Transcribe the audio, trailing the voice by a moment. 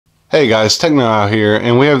Hey guys, Techno out here,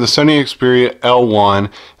 and we have the Sony Xperia L1,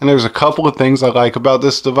 and there's a couple of things I like about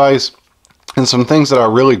this device and some things that I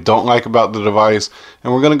really don't like about the device,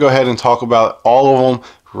 and we're going to go ahead and talk about all of them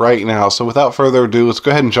right now. So without further ado, let's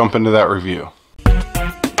go ahead and jump into that review.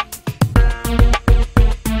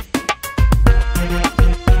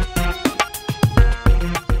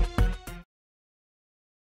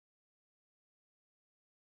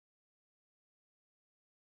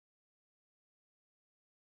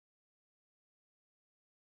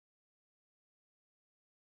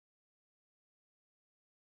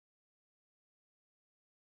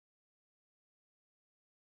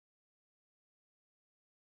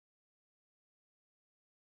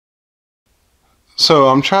 So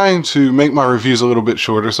I'm trying to make my reviews a little bit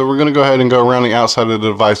shorter, so we're going to go ahead and go around the outside of the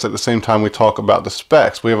device at the same time we talk about the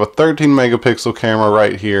specs. We have a 13 megapixel camera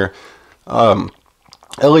right here,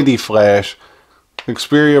 LED flash,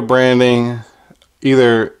 Xperia branding,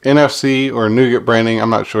 either NFC or Nougat branding.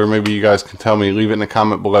 I'm not sure, maybe you guys can tell me, leave it in the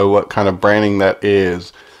comment below what kind of branding that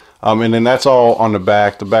is. And then that's all on the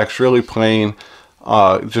back. The back's really plain,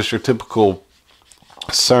 just your typical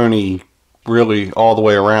Sony, really all the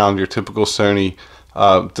way around, your typical Sony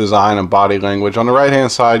design and body language. On the right hand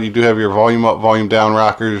side, you do have your volume up, volume down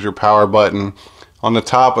rockers, your power button. On the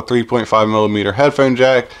top, a 3.5 millimeter headphone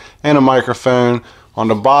jack and a microphone. On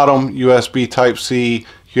the bottom, USB Type-C.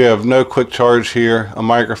 You have no quick charge here, a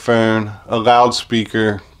microphone, a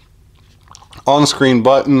loudspeaker, on-screen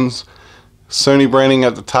buttons, Sony branding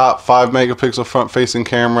at the top, 5 megapixel front facing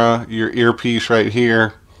camera, your earpiece right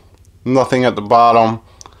here, nothing at the bottom.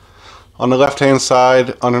 On the left hand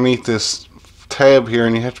side, underneath this tab here,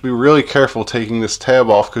 and you have to be really careful taking this tab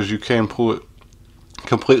off because you can pull it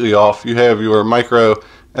completely off, you have your micro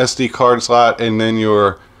SD card slot and then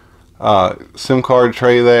your SIM card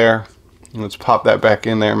tray there. Let's pop that back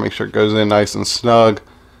in there, make sure it goes in nice and snug.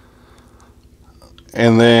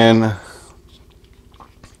 And then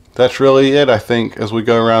that's really it, I think, as we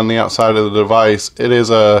go around the outside of the device. It is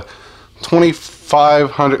a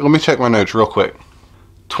 2500, let me check my notes real quick.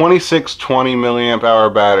 2620 milliamp hour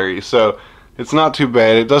battery, so it's not too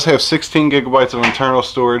bad. It does have 16 gigabytes of internal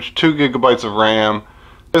storage, 2 gigabytes of RAM.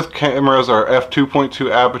 Both cameras are f2.2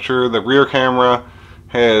 aperture. The rear camera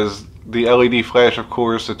has the LED flash, of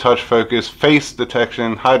course, the touch focus, face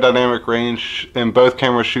detection, high dynamic range, and both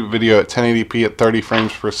cameras shoot video at 1080p at 30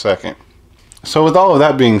 frames per second. So with all of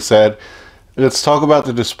that being said, let's talk about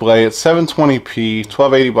the display. It's 720p,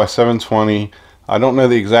 1280 by 720. I don't know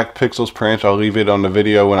the exact pixels per inch. I'll leave it on the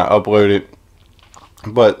video when I upload it.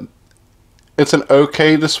 But it's an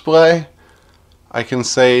okay display. I can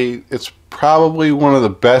say it's probably one of the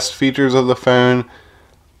best features of the phone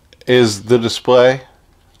is the display.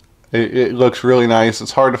 It looks really nice.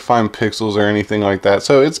 It's hard to find pixels or anything like that.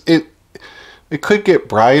 So it could get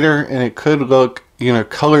brighter and it could look, you know,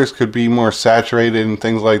 colors could be more saturated and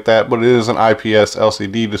things like that. But it is an IPS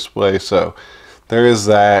LCD display, so there is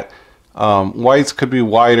that. Whites could be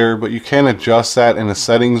whiter, but you can adjust that in the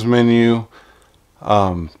settings menu.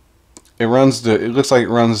 It looks like it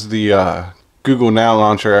runs the Google Now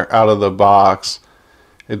launcher out of the box.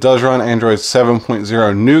 It does run Android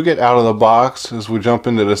 7.0 Nougat out of the box. As we jump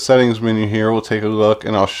into the settings menu here, we'll take a look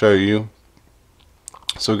and I'll show you.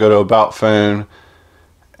 So go to About Phone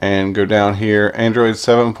and go down here, Android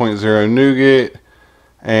 7.0 Nougat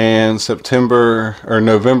and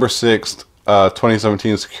November 6th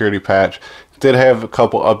 2017 security patch. It did have a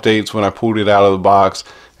couple updates when I pulled it out of the box,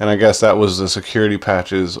 and I guess that was the security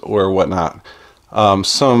patches or whatnot.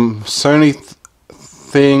 Some Sony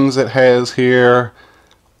things it has here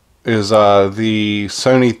is the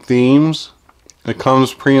Sony themes. It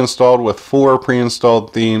comes pre-installed with 4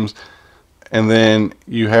 pre-installed themes, and then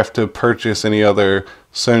you have to purchase any other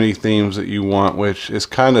Sony themes that you want, which is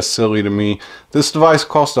kind of silly to me. This device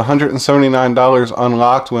cost $179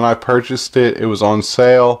 unlocked when I purchased it. It was on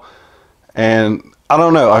sale, and I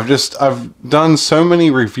don't know, I've done so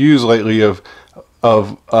many reviews lately of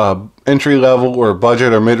entry-level or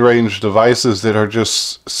budget or mid-range devices that are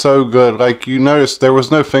just so good. Like, you notice there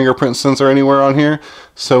was no fingerprint sensor anywhere on here,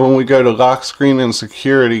 so when we go to lock screen and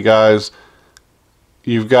security, guys,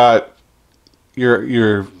 you've got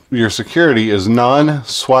your security is none,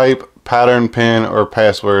 swipe, pattern, pin, or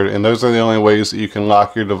password, and those are the only ways that you can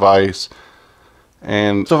lock your device.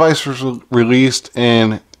 And the device was released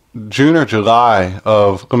in June or July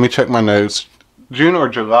of, let me check my notes, June or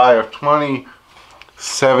July of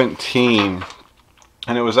 2017,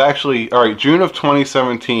 and it was actually, alright, June of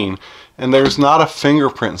 2017, and there's not a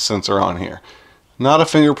fingerprint sensor on here. Not a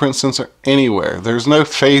fingerprint sensor anywhere. There's no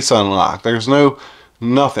face unlock. There's no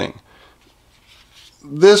nothing.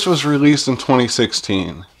 this was released in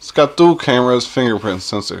 2016. It's got dual cameras, fingerprint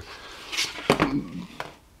sensor.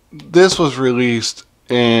 This was released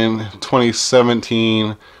in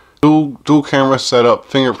 2017. Dual camera setup,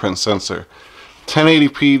 fingerprint sensor,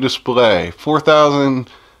 1080p display,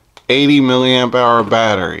 4080 milliamp hour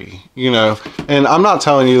battery. You know, and I'm not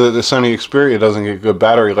telling you that the Sony Xperia doesn't get good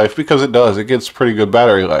battery life, because it does. It gets pretty good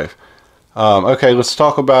battery life. Okay, let's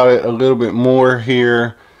talk about it a little bit more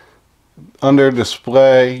here. Under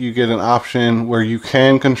display, you get an option where you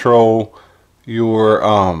can control your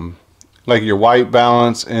like your white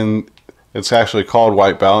balance, and it's actually called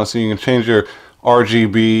white balance. And you can change your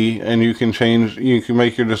RGB, and you can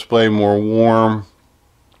make your display more warm,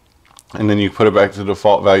 and then you put it back to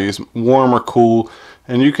default values, warm or cool,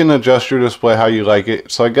 and you can adjust your display how you like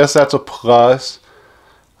it. So I guess that's a plus,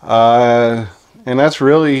 and that's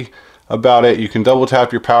really about it. You can double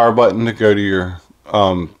tap your power button to go to your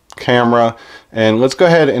camera, and let's go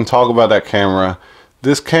ahead and talk about that camera.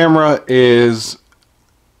 This camera is,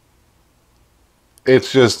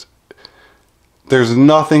 it's just, there's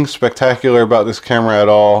nothing spectacular about this camera at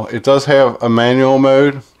all. It does have a manual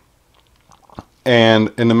mode,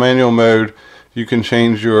 and in the manual mode you can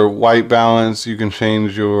change your white balance, you can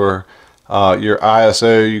change your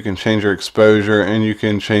ISO, you can change your exposure, and you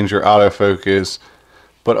can change your autofocus.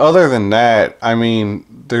 But other than that, I mean,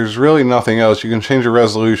 there's really nothing else. You can change your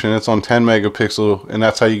resolution. It's on 10 megapixel, and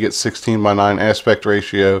that's how you get 16:9 aspect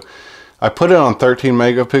ratio. I put it on 13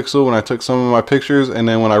 megapixel when I took some of my pictures, and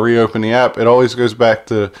then when I reopen the app, it always goes back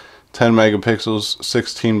to 10 megapixels,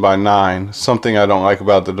 16:9. Something I don't like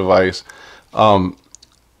about the device. On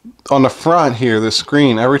the front here, the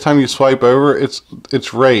screen, every time you swipe over,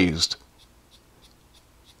 it's raised.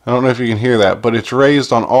 I don't know if you can hear that, but it's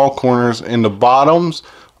raised on all corners, and the bottoms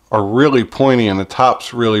are really pointy and the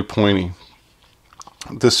top's really pointy.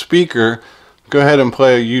 The speaker, go ahead and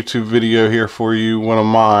play a YouTube video here for you, one of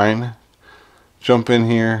mine. Jump in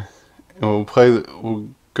here and we'll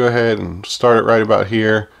go ahead and start it right about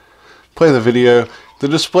here. Play the video. The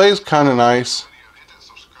display is kind of nice. Hit that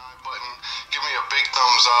subscribe button, give me a big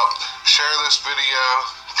thumbs up, share this video,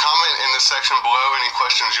 comment in the section below any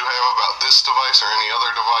questions you have about this device or any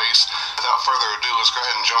other device. Without further ado, let's go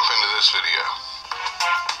ahead and jump into this video.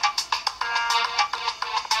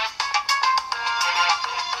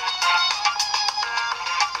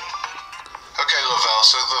 Okay,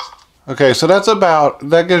 Lavelle, so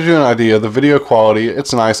that gives you an idea. The video quality,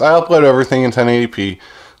 it's nice. I upload everything in 1080p.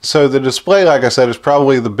 So the display, like I said, is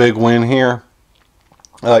probably the big win here.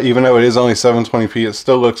 Even though it is only 720p, it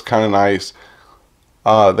still looks kind of nice.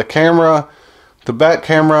 The camera, the back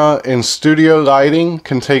camera in studio lighting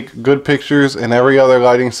can take good pictures. In every other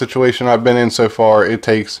lighting situation I've been in so far, it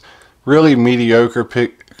takes really mediocre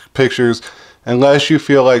pictures, unless you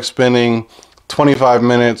feel like spending 25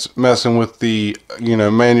 minutes messing with the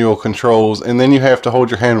manual controls, and then you have to hold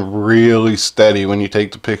your hand really steady when you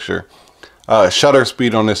take the picture. Shutter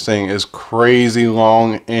speed on this thing is crazy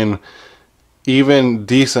long in even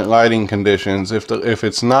decent lighting conditions. If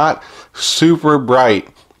it's not super bright,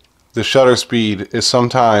 the shutter speed is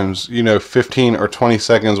sometimes 15 or 20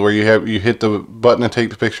 seconds, where you hit the button to take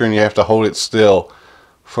the picture and you have to hold it still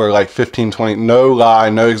for like 15-20, no lie,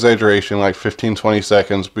 no exaggeration, like 15-20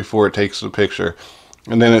 seconds before it takes the picture.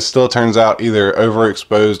 And then it still turns out either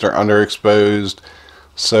overexposed or underexposed.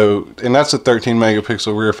 So, and that's a 13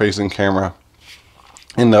 megapixel rear facing camera.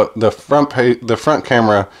 And the front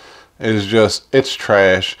camera is just, it's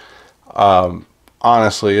trash.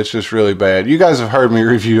 Honestly, it's just really bad. You guys have heard me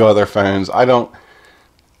review other phones.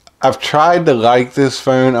 I've tried to like this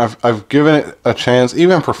phone. I've given it a chance.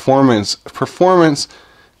 Even performance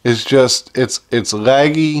is just, it's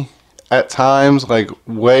laggy at times, like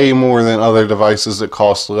way more than other devices that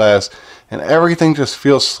cost less, and everything just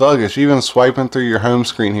feels sluggish. Even swiping through your home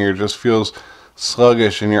screen here just feels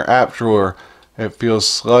sluggish. In your app drawer, it feels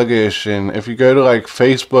sluggish. And if you go to like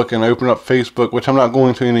Facebook and open up Facebook, which I'm not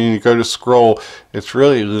going to, and then you go to scroll, it's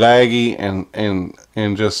really laggy,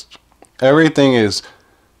 and just everything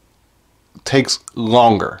takes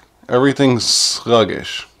longer. Everything's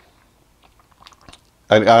sluggish.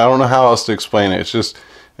 I don't know how else to explain it. It's just,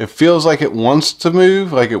 it feels like it wants to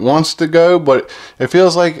move, like it wants to go, but it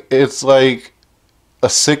feels like it's like a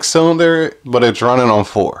 6-cylinder, but it's running on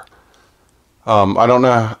 4. I don't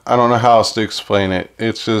know how else to explain it.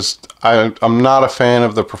 It's just, I'm not a fan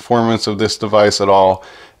of the performance of this device at all.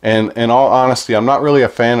 And in all honesty, I'm not really a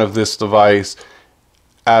fan of this device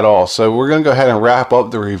at all. So we're going to go ahead and wrap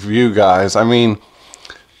up the review, guys. I mean,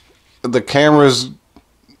 the camera's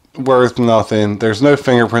worth nothing. There's no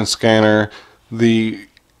fingerprint scanner. The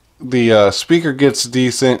speaker gets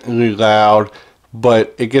decently loud,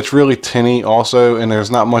 but it gets really tinny also, and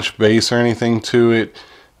there's not much bass or anything to it.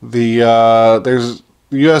 There's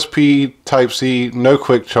USB Type-C, no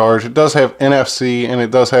quick charge. It does have NFC, and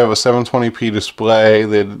it does have a 720p display.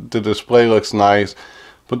 The display looks nice,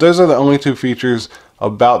 but those are the only two features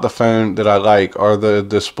about the phone that I like, are the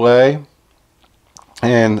display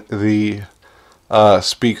and the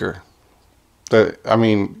speaker. I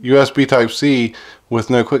mean, USB Type-C with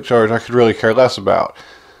no quick charge, I could really care less about,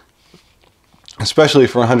 especially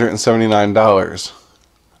for $179.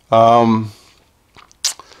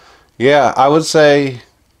 Yeah, I would say,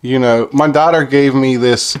 you know, my daughter gave me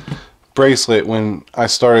this bracelet when I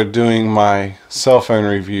started doing my cell phone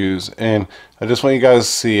reviews, and I just want you guys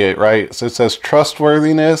to see it, right? So it says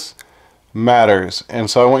trustworthiness matters, and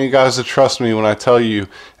so I want you guys to trust me when I tell you,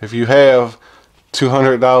 if you have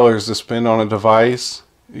 $200 to spend on a device,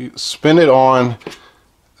 you spend it on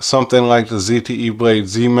something like the ZTE Blade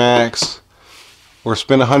Z Max, or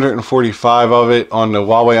spend 145 of it on the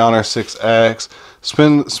Huawei Honor 6X.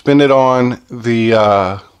 Spend it on the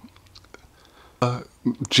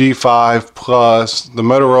G5 Plus, the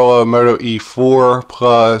Motorola Moto E4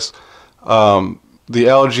 Plus, the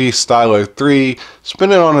LG Stylo 3.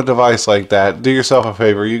 Spend it on a device like that. Do yourself a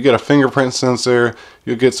favor. You get a fingerprint sensor,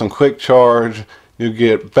 you'll get some quick charge, you'll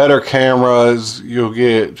get better cameras, you'll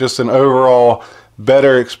get just an overall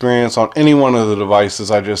better experience on any one of the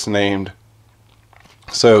devices I just named.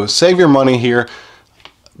 So save your money here.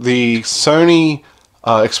 The Sony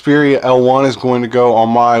Xperia L1 is going to go on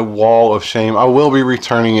my wall of shame. I will be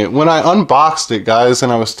returning it. When I unboxed it, guys,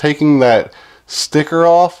 and I was taking that sticker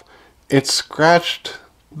off, it scratched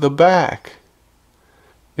the back.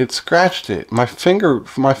 It scratched it. My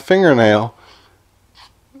fingernail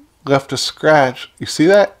left a scratch. You see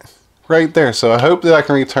that? Right there. So I hope that I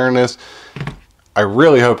can return this. I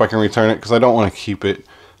really hope I can return it because I don't want to keep it.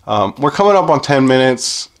 We're coming up on 10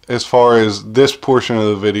 minutes as far as this portion of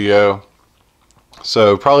the video.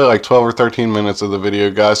 So probably like 12 or 13 minutes of the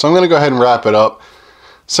video, guys. So I'm going to go ahead and wrap it up.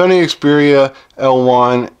 Sony Xperia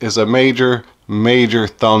L1 is a major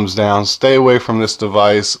thumbs down. Stay away from this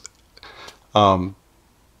device. I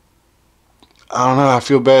don't know. I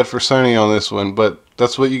feel bad for Sony on this one, but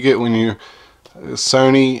that's what you get when you're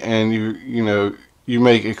Sony and you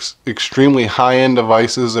make extremely high-end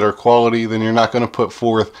devices that are quality. Then you're not going to put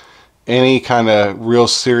forth any kind of real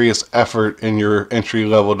serious effort in your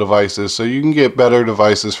entry-level devices. So you can get better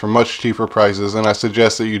devices for much cheaper prices, and I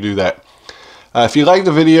suggest that you do that. If you like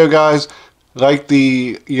the video, guys, like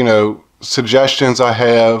the suggestions I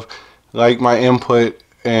have, like my input,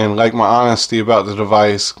 and like my honesty about the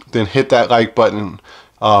device, then hit that like button,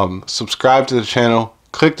 subscribe to the channel,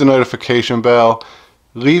 click the notification bell,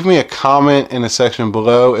 leave me a comment in the section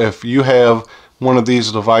below if you have one of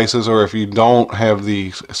these devices or if you don't have the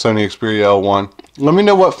Sony Xperia L1. Let me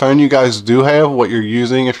know what phone you guys do have, what you're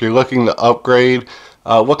using, if you're looking to upgrade,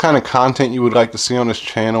 what kind of content you would like to see on this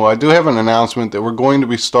channel. I do have an announcement that we're going to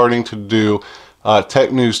be starting to do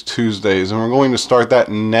Tech News Tuesdays, and we're going to start that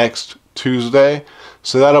next Tuesday.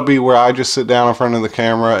 So that'll be where I just sit down in front of the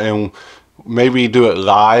camera and maybe do it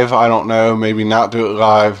live. I don't know, maybe not do it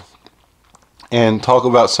live, and talk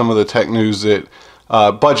about some of the tech news that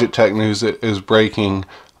budget tech news that is breaking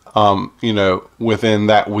within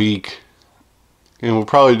that week. And we'll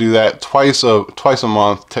probably do that twice a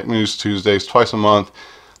month, Tech News Tuesdays, twice a month.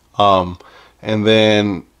 And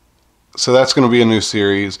then, so that's going to be a new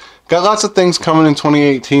series. Got lots of things coming in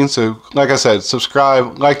 2018, so like I said,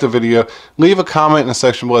 subscribe, like the video, leave a comment in the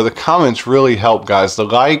section below. The comments really help, guys. The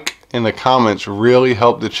like and the comments really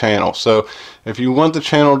help the channel. So if you want the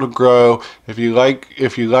channel to grow, if you like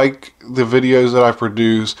the videos that I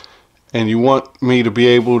produce, and you want me to be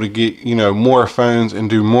able to get more phones and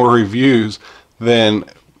do more reviews, then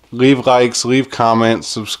leave likes, leave comments,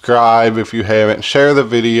 subscribe if you haven't, share the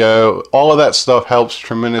video. All of that stuff helps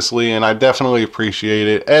tremendously, and I definitely appreciate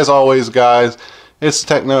it. As always, guys, it's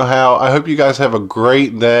Tech Know How. I hope you guys have a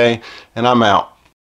great day, and I'm out.